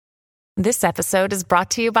This episode is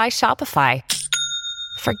brought to you by Shopify.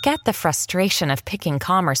 Forget the frustration of picking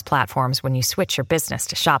commerce platforms when you switch your business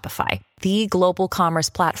to Shopify, the global commerce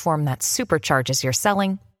platform that supercharges your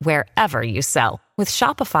selling wherever you sell. With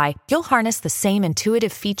Shopify, you'll harness the same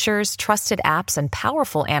intuitive features, trusted apps, and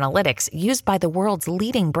powerful analytics used by the world's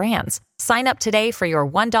leading brands. Sign up today for your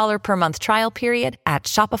 $1 per month trial period at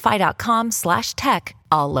shopify.com/tech,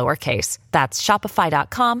 all lowercase. That's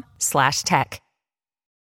shopify.com/tech.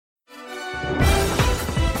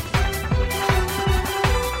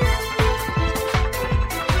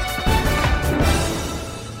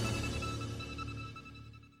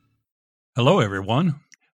 Hello, everyone.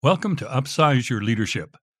 Welcome to Upsize Your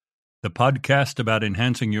Leadership, the podcast about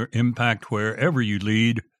enhancing your impact wherever you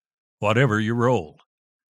lead, whatever your role.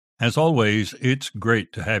 As always, it's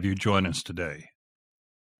great to have you join us today.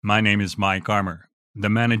 My name is Mike Armour, the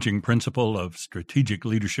managing principal of Strategic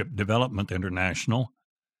Leadership Development International,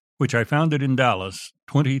 which I founded in Dallas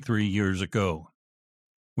 23 years ago.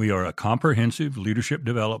 We are a comprehensive leadership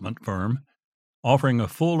development firm offering a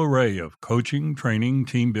full array of coaching, training,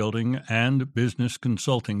 team building, and business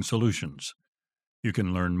consulting solutions. You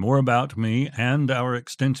can learn more about me and our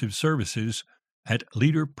extensive services at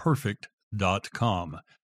leaderperfect.com.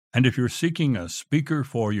 And if you're seeking a speaker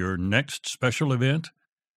for your next special event,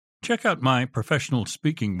 check out my professional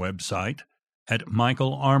speaking website at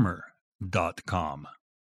michaelarmour.com.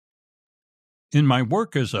 In my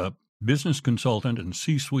work as a business consultant and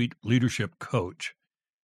C-suite leadership coach,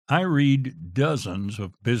 I read dozens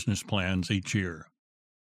of business plans each year.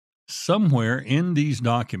 Somewhere in these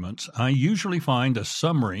documents, I usually find a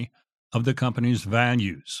summary of the company's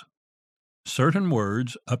values. Certain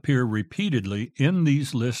words appear repeatedly in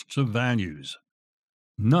these lists of values.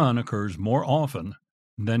 None occurs more often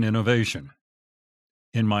than innovation.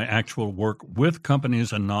 In my actual work with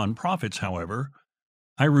companies and nonprofits, however,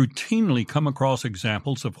 I routinely come across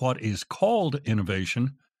examples of what is called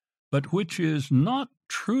innovation, but which is not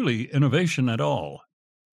truly innovation at all.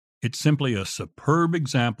 It's simply a superb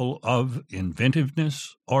example of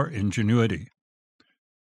inventiveness or ingenuity.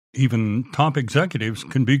 Even top executives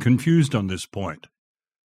can be confused on this point.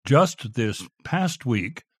 Just this past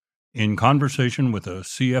week, in conversation with a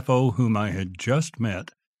CFO whom I had just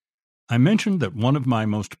met, I mentioned that one of my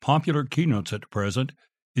most popular keynotes at present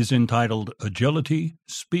is entitled Agility,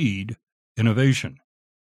 Speed, Innovation.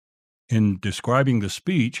 In describing the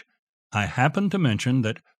speech, I happened to mention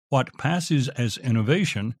that what passes as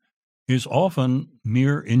innovation is often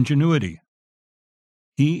mere ingenuity.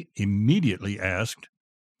 He immediately asked,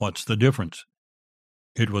 "What's the difference?"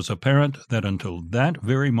 It was apparent that until that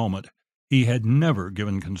very moment he had never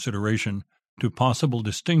given consideration to possible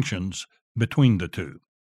distinctions between the two.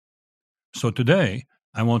 So today,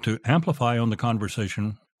 I want to amplify on the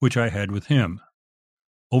conversation which I had with him.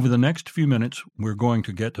 Over the next few minutes, we're going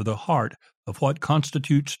to get to the heart of what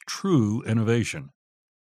constitutes true innovation.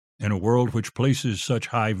 In a world which places such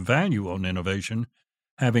high value on innovation,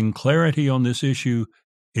 having clarity on this issue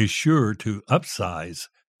is sure to upsize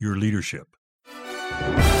your leadership.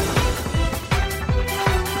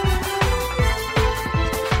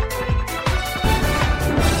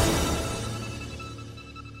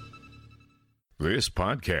 This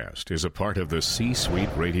podcast is a part of the C-Suite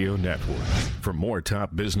Radio Network. For more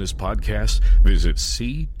top business podcasts, visit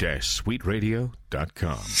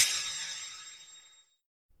c-suiteradio.com.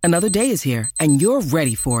 Another day is here, and you're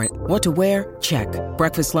ready for it. What to wear? Check.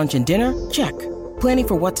 Breakfast, lunch, and dinner? Check. Planning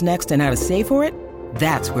for what's next and how to save for it?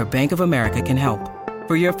 That's where Bank of America can help.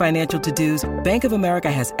 For your financial to-dos, Bank of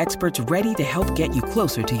America has experts ready to help get you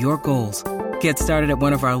closer to your goals. Get started at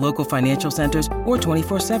one of our local financial centers or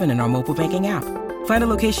 24/7 in our mobile banking app. Find a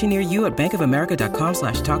location near you at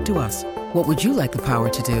bankofamerica.com/talktous. What would you like the power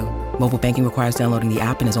to do? Mobile banking requires downloading the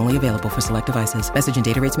app and is only available for select devices. Message and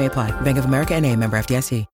data rates may apply. Bank of America N.A., member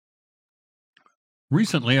FDIC.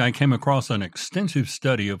 Recently, I came across an extensive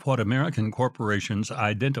study of what American corporations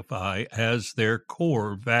identify as their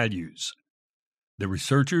core values. The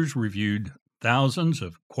researchers reviewed thousands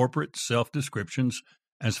of corporate self-descriptions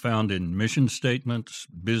as found in mission statements,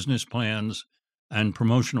 business plans, and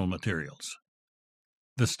promotional materials.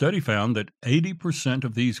 The study found that 80%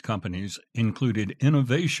 of these companies included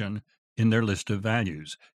innovation in their list of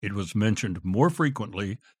values. It was mentioned more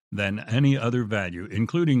frequently than any other value,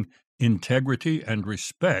 including integrity and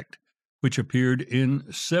respect, which appeared in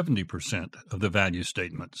 70% of the value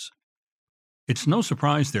statements. It's no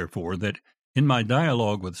surprise, therefore, that in my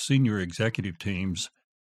dialogue with senior executive teams,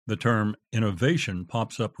 the term innovation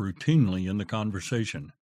pops up routinely in the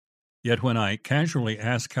conversation. Yet when I casually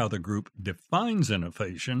ask how the group defines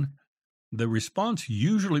innovation, the response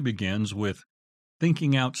usually begins with,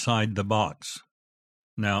 thinking outside the box.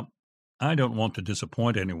 Now, I don't want to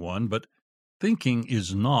disappoint anyone, but thinking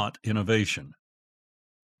is not innovation.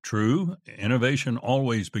 True, innovation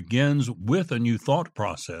always begins with a new thought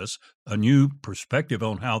process, a new perspective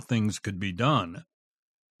on how things could be done.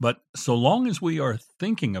 But so long as we are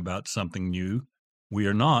thinking about something new, we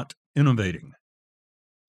are not innovating.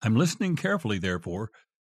 I'm listening carefully, therefore,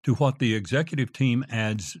 to what the executive team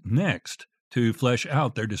adds next to flesh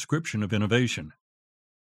out their description of innovation.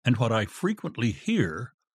 And what I frequently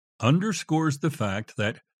hear underscores the fact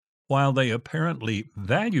that while they apparently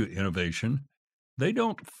value innovation, they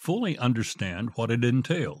don't fully understand what it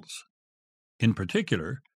entails. In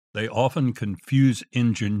particular, they often confuse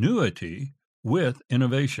ingenuity with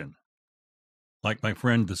innovation. Like my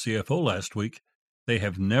friend the CFO last week, they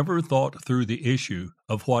have never thought through the issue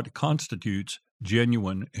of what constitutes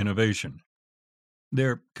genuine innovation.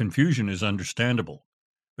 Their confusion is understandable,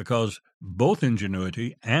 because both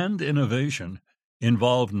ingenuity and innovation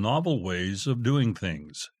involve novel ways of doing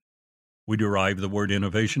things. We derive the word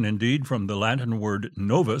innovation, indeed, from the Latin word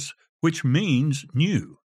novus, which means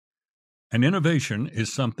new. An innovation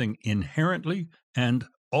is something inherently and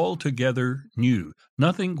altogether new.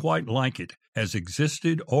 Nothing quite like it has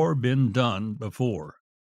existed or been done before.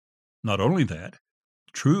 Not only that,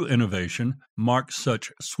 true innovation marks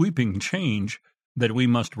such sweeping change that we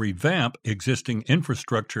must revamp existing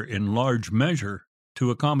infrastructure in large measure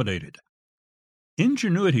to accommodate it.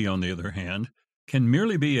 Ingenuity, on the other hand, can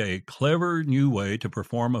merely be a clever new way to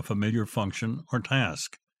perform a familiar function or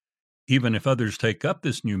task. Even if others take up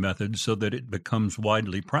this new method so that it becomes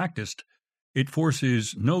widely practiced, it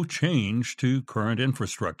forces no change to current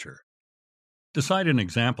infrastructure. To cite an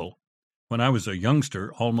example, when I was a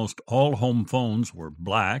youngster, almost all home phones were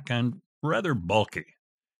black and rather bulky.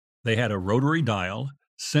 They had a rotary dial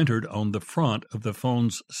centered on the front of the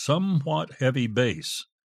phone's somewhat heavy base.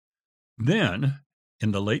 Then,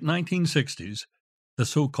 in the late 1960s, the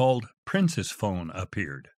so-called Princess phone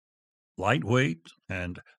appeared. Lightweight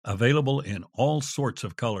and available in all sorts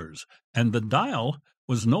of colors, and the dial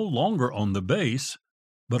was no longer on the base,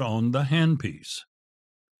 but on the handpiece.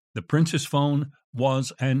 The Princess phone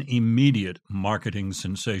was an immediate marketing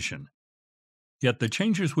sensation. Yet the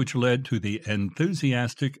changes which led to the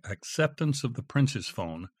enthusiastic acceptance of the Princess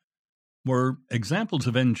phone were examples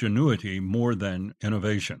of ingenuity more than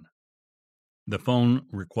innovation. The phone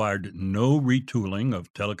required no retooling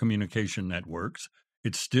of telecommunication networks.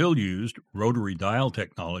 It still used rotary dial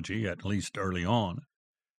technology, at least early on.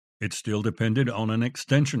 It still depended on an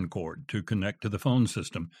extension cord to connect to the phone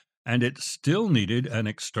system, and it still needed an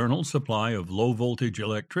external supply of low-voltage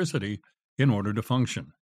electricity in order to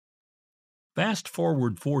function. Fast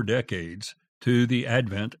forward 4 decades to the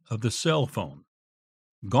advent of the cell phone.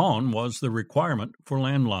 Gone was the requirement for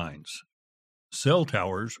landlines. Cell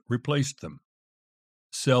towers replaced them.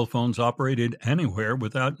 Cell phones operated anywhere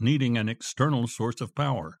without needing an external source of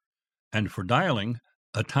power, and for dialing,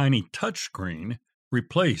 a tiny touchscreen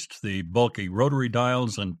replaced the bulky rotary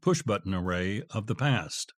dials and push-button array of the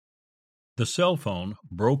past. The cell phone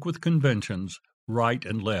broke with conventions right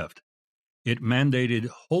and left. It mandated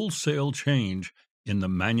wholesale change in the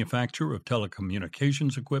manufacture of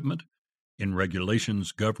telecommunications equipment, in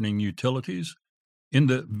regulations governing utilities, in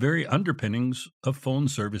the very underpinnings of phone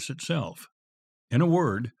service itself. In a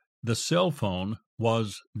word, the cell phone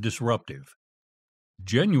was disruptive.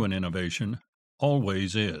 Genuine innovation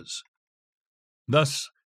always is. Thus,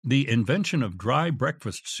 the invention of dry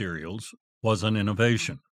breakfast cereals was an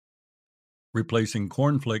innovation. Replacing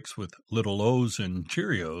cornflakes with Little O's and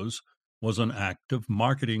Cheerios was an act of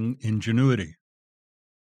marketing ingenuity.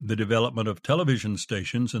 The development of television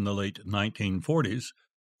stations in the late 1940s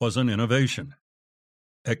was an innovation.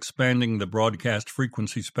 Expanding the broadcast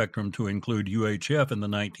frequency spectrum to include UHF in the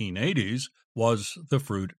 1980s was the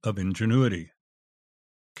fruit of ingenuity.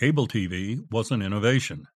 Cable TV was an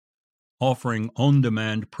innovation. Offering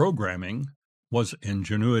on-demand programming was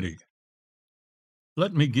ingenuity.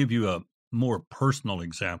 Let me give you a more personal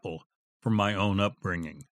example from my own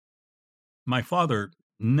upbringing. My father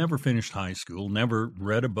never finished high school, never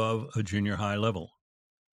read above a junior high level,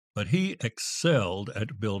 but he excelled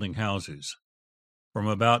at building houses. From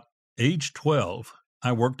about age 12,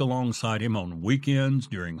 I worked alongside him on weekends,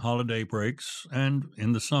 during holiday breaks, and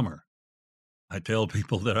in the summer. I tell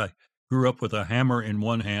people that I grew up with a hammer in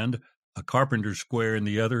one hand, a carpenter's square in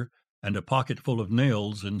the other, and a pocket full of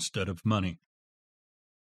nails instead of money.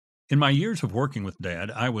 In my years of working with Dad,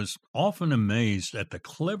 I was often amazed at the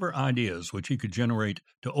clever ideas which he could generate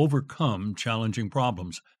to overcome challenging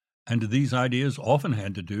problems, and these ideas often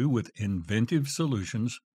had to do with inventive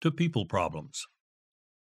solutions to people problems.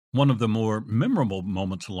 One of the more memorable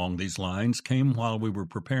moments along these lines came while we were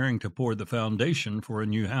preparing to pour the foundation for a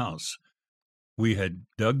new house. We had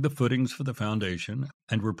dug the footings for the foundation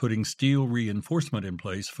and were putting steel reinforcement in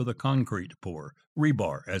place for the concrete pour,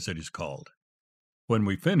 rebar as it is called. When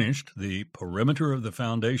we finished, the perimeter of the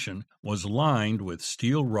foundation was lined with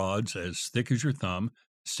steel rods as thick as your thumb,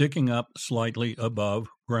 sticking up slightly above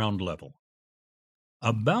ground level.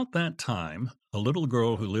 About that time, a little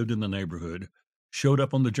girl who lived in the neighborhood showed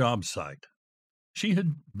up on the job site. She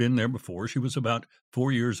had been there before. She was about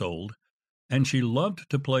 4 years old, and she loved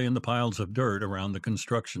to play in the piles of dirt around the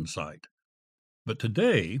construction site. But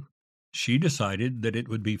today, she decided that it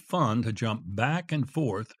would be fun to jump back and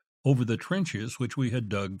forth over the trenches which we had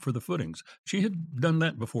dug for the footings. She had done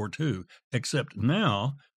that before too, except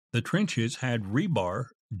now the trenches had rebar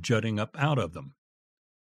jutting up out of them.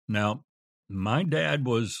 Now, my dad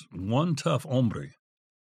was one tough hombre,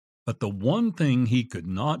 but the one thing he could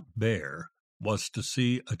not bear was to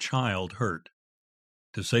see a child hurt.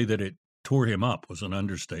 To say that it tore him up was an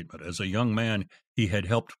understatement. As a young man, he had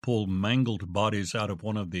helped pull mangled bodies out of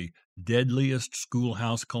one of the deadliest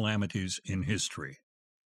schoolhouse calamities in history.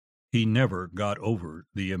 He never got over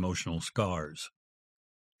the emotional scars.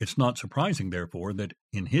 It's not surprising, therefore, that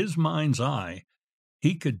in his mind's eye,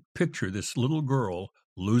 he could picture this little girl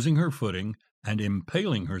losing her footing and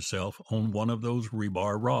impaling herself on one of those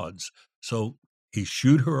rebar rods. So he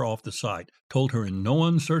shooed her off the site, told her in no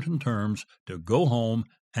uncertain terms to go home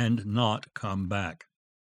and not come back.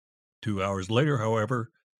 2 hours later, however,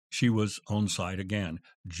 she was on site again,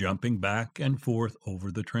 jumping back and forth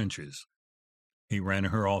over the trenches. He ran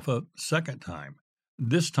her off a second time,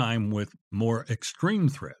 this time with more extreme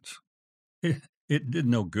threats. It did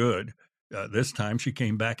no good. This time she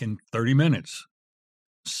came back in 30 minutes.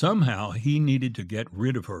 Somehow he needed to get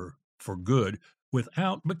rid of her for good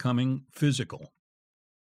without becoming physical.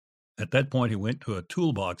 At that point, he went to a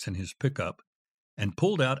toolbox in his pickup and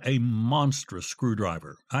pulled out a monstrous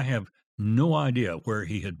screwdriver. I have no idea where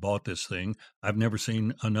he had bought this thing. I've never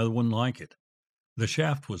seen another one like it. The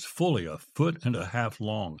shaft was fully 1.5 feet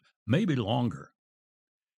long, maybe longer.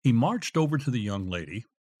 He marched over to the young lady,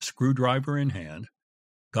 screwdriver in hand,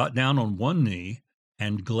 got down on one knee,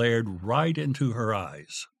 and glared right into her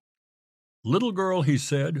eyes. "Little girl," he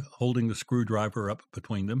said, holding the screwdriver up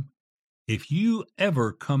between them, "if you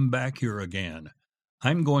ever come back here again,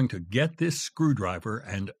 I'm going to get this screwdriver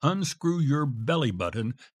and unscrew your belly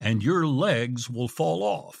button, and your legs will fall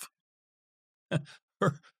off."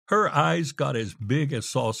 Her eyes got as big as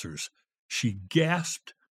saucers. She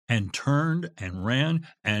gasped and turned and ran,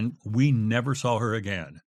 and we never saw her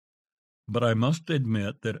again. But I must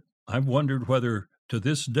admit that I've wondered whether, to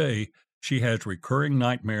this day, she has recurring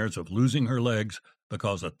nightmares of losing her legs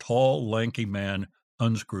because a tall, lanky man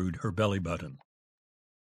unscrewed her belly button.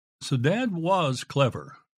 So Dad was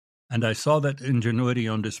clever, and I saw that ingenuity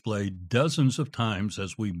on display dozens of times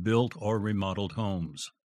as we built or remodeled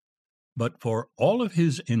homes. But for all of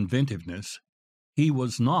his inventiveness, he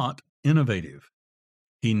was not innovative.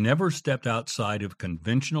 He never stepped outside of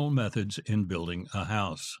conventional methods in building a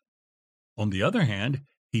house. On the other hand,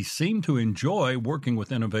 he seemed to enjoy working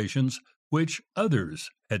with innovations which others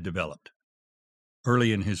had developed.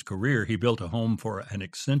 Early in his career, he built a home for an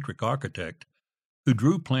eccentric architect who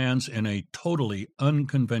drew plans in a totally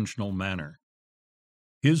unconventional manner.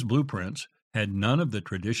 His blueprints had none of the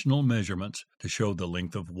traditional measurements to show the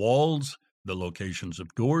length of walls, the locations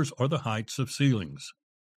of doors, or the heights of ceilings.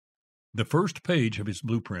 The first page of his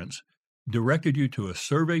blueprints directed you to a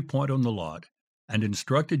survey point on the lot and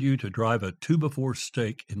instructed you to drive a 2x4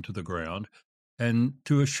 stake into the ground and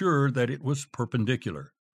to assure that it was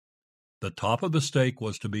perpendicular. The top of the stake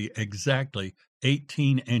was to be exactly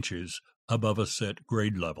 18 inches above a set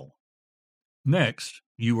grade level. Next,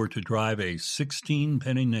 you were to drive a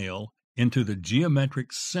 16-penny nail into the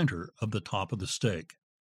geometric center of the top of the stake.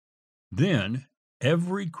 Then,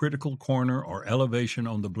 every critical corner or elevation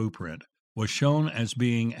on the blueprint was shown as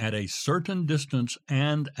being at a certain distance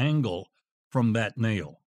and angle from that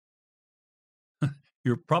nail.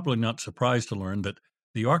 You're probably not surprised to learn that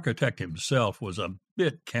the architect himself was a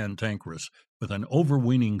bit cantankerous, with an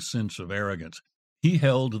overweening sense of arrogance. He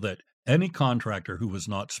held that any contractor who was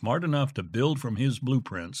not smart enough to build from his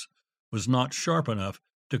blueprints was not sharp enough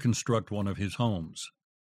to construct one of his homes.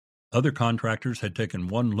 Other contractors had taken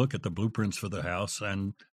one look at the blueprints for the house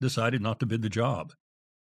and decided not to bid the job.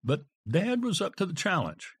 But Dad was up to the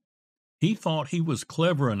challenge. He thought he was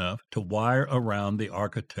clever enough to wire around the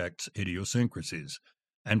architect's idiosyncrasies,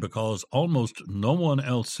 and because almost no one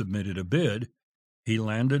else submitted a bid, he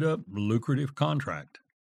landed a lucrative contract.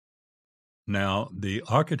 Now, the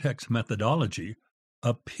architect's methodology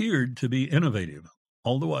appeared to be innovative,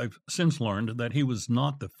 although I've since learned that he was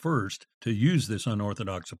not the first to use this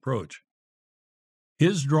unorthodox approach.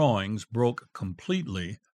 His drawings broke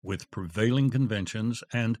completely with prevailing conventions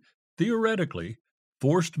and, theoretically,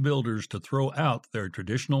 forced builders to throw out their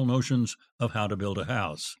traditional notions of how to build a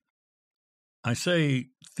house. I say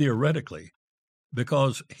theoretically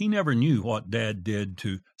because he never knew what Dad did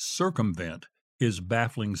to circumvent his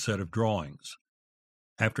baffling set of drawings.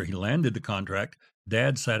 After he landed the contract,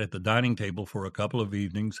 Dad sat at the dining table for a couple of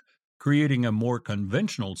evenings, creating a more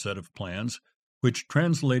conventional set of plans, which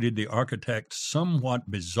translated the architect's somewhat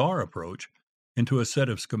bizarre approach into a set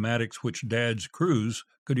of schematics which Dad's crews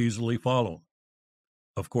could easily follow.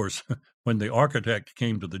 Of course, when the architect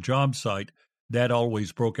came to the job site, Dad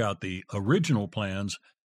always broke out the original plans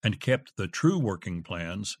and kept the true working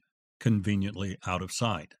plans conveniently out of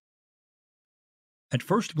sight. At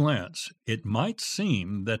first glance, it might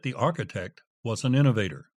seem that the architect was an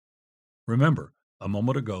innovator. Remember, a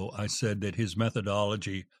moment ago I said that his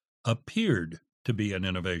methodology appeared to be an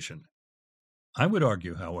innovation. I would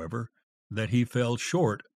argue, however, that he fell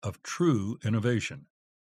short of true innovation.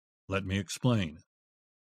 Let me explain.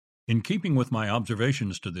 In keeping with my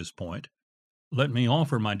observations to this point, let me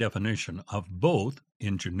offer my definition of both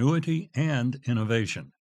ingenuity and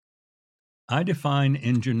innovation. I define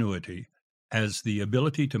ingenuity as the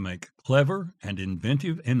ability to make clever and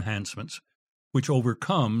inventive enhancements which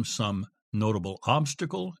overcome some notable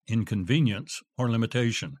obstacle, inconvenience, or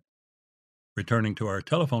limitation. Returning to our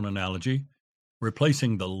telephone analogy,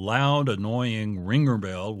 replacing the loud, annoying ringer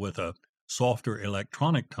bell with a softer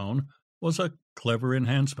electronic tone was a clever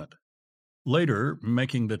enhancement. Later,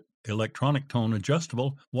 making the electronic tone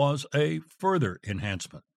adjustable was a further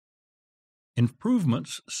enhancement.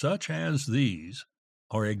 Improvements such as these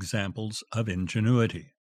are examples of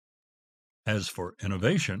ingenuity. As for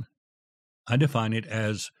innovation, I define it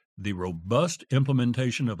as the robust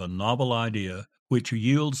implementation of a novel idea which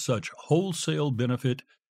yields such wholesale benefit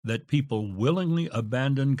that people willingly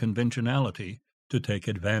abandon conventionality to take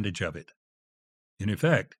advantage of it. In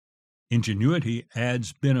effect, ingenuity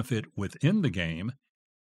adds benefit within the game.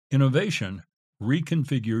 Innovation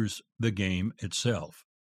reconfigures the game itself.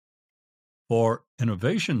 For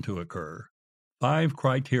innovation to occur, 5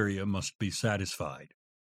 criteria must be satisfied.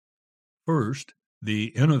 First, the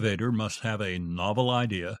innovator must have a novel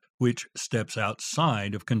idea which steps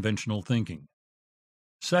outside of conventional thinking.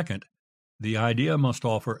 Second, the idea must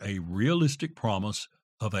offer a realistic promise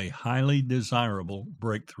of a highly desirable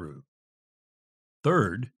breakthrough.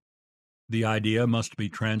 Third, the idea must be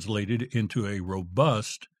translated into a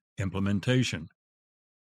robust implementation.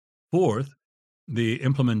 Fourth, the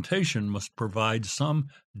implementation must provide some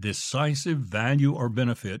decisive value or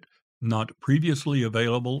benefit not previously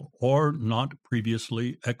available or not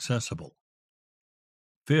previously accessible.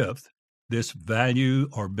 Fifth, this value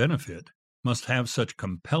or benefit must have such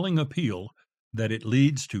compelling appeal that it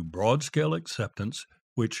leads to broad-scale acceptance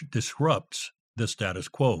which disrupts the status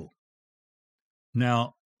quo.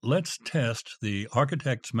 Now, let's test the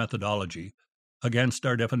architect's methodology against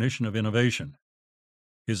our definition of innovation.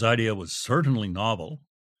 His idea was certainly novel,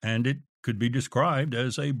 and it could be described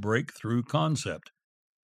as a breakthrough concept,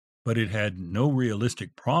 but it had no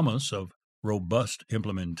realistic promise of robust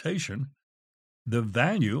implementation. The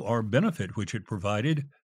value or benefit which it provided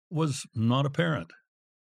was not apparent.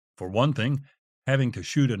 For one thing, having to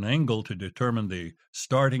shoot an angle to determine the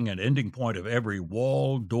starting and ending point of every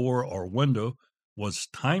wall, door, or window was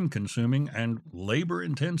time-consuming and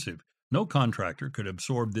labor-intensive. No contractor could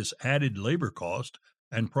absorb this added labor cost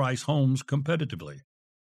and price homes competitively.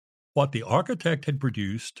 What the architect had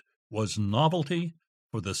produced was novelty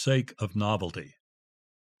for the sake of novelty.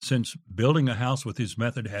 Since building a house with his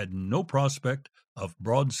method had no prospect of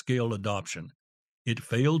broad-scale adoption, it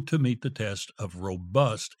failed to meet the test of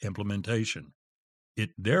robust implementation. It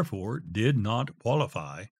therefore did not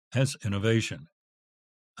qualify as innovation.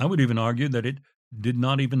 I would even argue that it did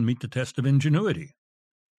not even meet the test of ingenuity.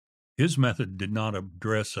 His method did not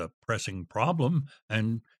address a pressing problem,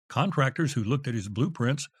 and contractors who looked at his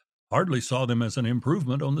blueprints hardly saw them as an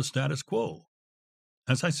improvement on the status quo.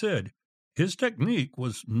 As I said, his technique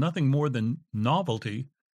was nothing more than novelty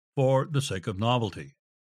for the sake of novelty.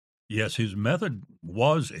 Yes, his method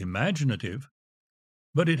was imaginative,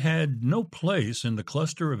 but it had no place in the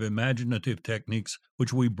cluster of imaginative techniques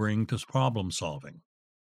which we bring to problem solving.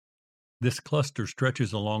 This cluster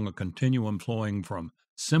stretches along a continuum flowing from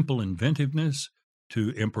simple inventiveness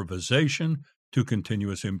to improvisation to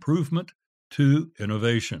continuous improvement to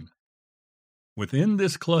innovation. Within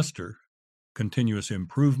this cluster, continuous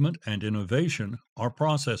improvement and innovation are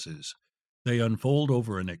processes. They unfold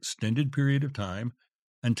over an extended period of time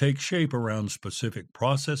and take shape around specific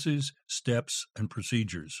processes, steps, and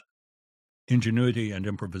procedures. Ingenuity and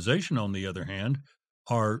improvisation, on the other hand,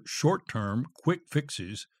 are short-term, quick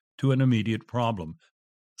fixes to an immediate problem,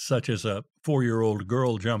 such as a 4-year-old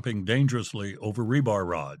girl jumping dangerously over rebar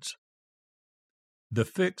rods. The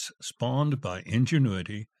fix spawned by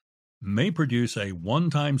ingenuity may produce a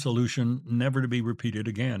one-time solution never to be repeated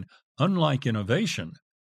again, unlike innovation,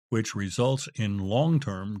 which results in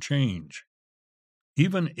long-term change.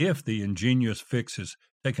 Even if the ingenious fix is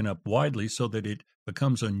taken up widely so that it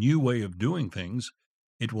becomes a new way of doing things,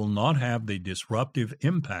 it will not have the disruptive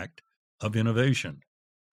impact of innovation.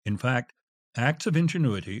 In fact, acts of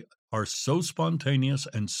ingenuity are so spontaneous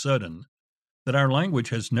and sudden that our language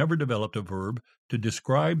has never developed a verb to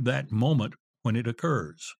describe that moment when it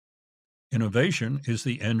occurs. Innovation is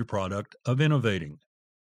the end product of innovating.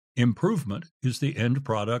 Improvement is the end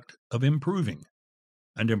product of improving.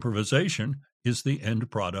 And improvisation is the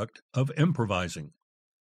end product of improvising.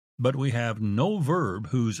 But we have no verb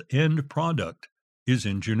whose end product is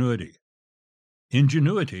ingenuity.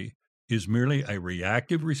 Ingenuity is merely a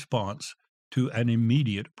reactive response to an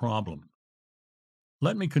immediate problem.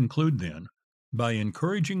 Let me conclude, then, by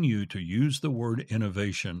encouraging you to use the word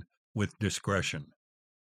innovation with discretion.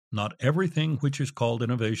 Not everything which is called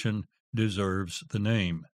innovation deserves the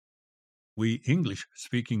name. We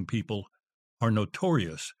English-speaking people are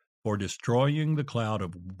notorious for destroying the cloud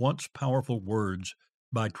of once powerful words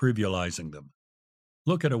by trivializing them.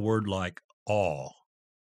 Look at a word like awe.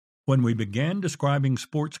 When we began describing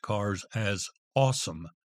sports cars as awesome,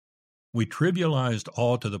 we trivialized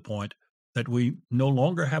awe to the point that we no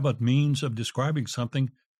longer have a means of describing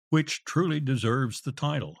something which truly deserves the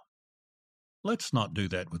title. Let's not do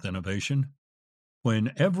that with innovation.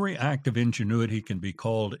 When every act of ingenuity can be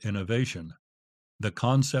called innovation, the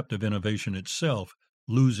concept of innovation itself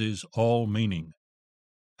loses all meaning,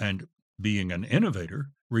 and being an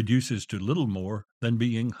innovator reduces to little more than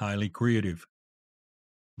being highly creative.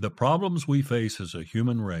 The problems we face as a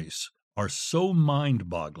human race are so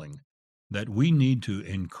mind-boggling that we need to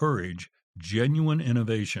encourage genuine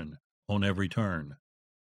innovation on every turn.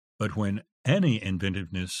 But when any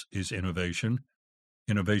inventiveness is innovation,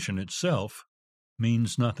 innovation itself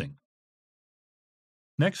means nothing.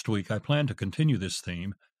 Next week, I plan to continue this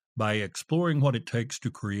theme by exploring what it takes to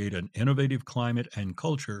create an innovative climate and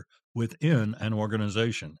culture within an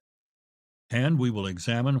organization. And we will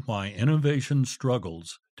examine why innovation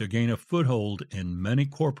struggles to gain a foothold in many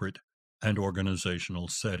corporate and organizational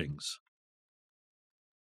settings.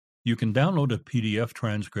 You can download a PDF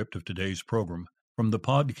transcript of today's program from the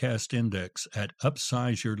podcast index at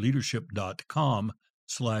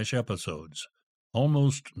upsizeyourleadership.com/episodes.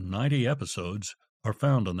 Almost 90 episodes are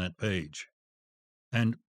found on that page.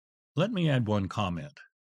 And let me add one comment.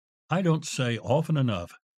 I don't say often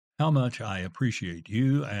enough how much I appreciate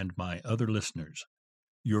you and my other listeners.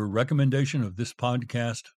 Your recommendation of this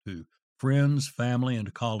podcast to friends, family,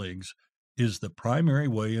 and colleagues is the primary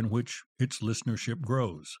way in which its listenership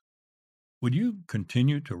grows. Would you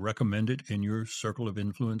continue to recommend it in your circle of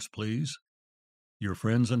influence, please? Your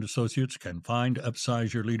friends and associates can find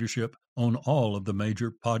Upsize Your Leadership on all of the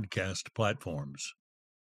major podcast platforms.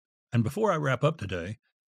 And before I wrap up today,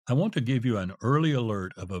 I want to give you an early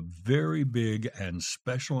alert of a very big and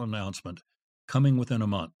special announcement coming within a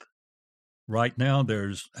month. Right now,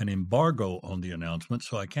 there's an embargo on the announcement,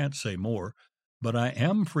 so I can't say more, but I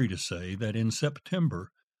am free to say that in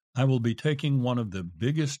September, I will be taking one of the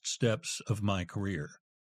biggest steps of my career.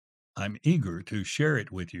 I'm eager to share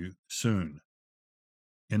it with you soon.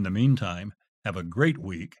 In the meantime, have a great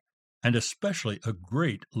week, and especially a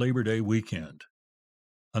great Labor Day weekend.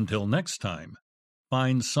 Until next time,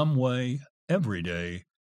 find some way every day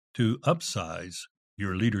to upsize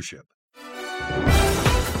your leadership.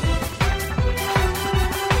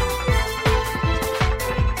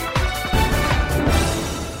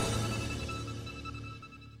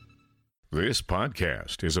 This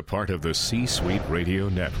podcast is a part of the C-Suite Radio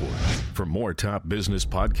Network. For more top business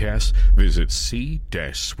podcasts, visit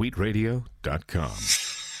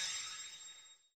c-suiteradio.com.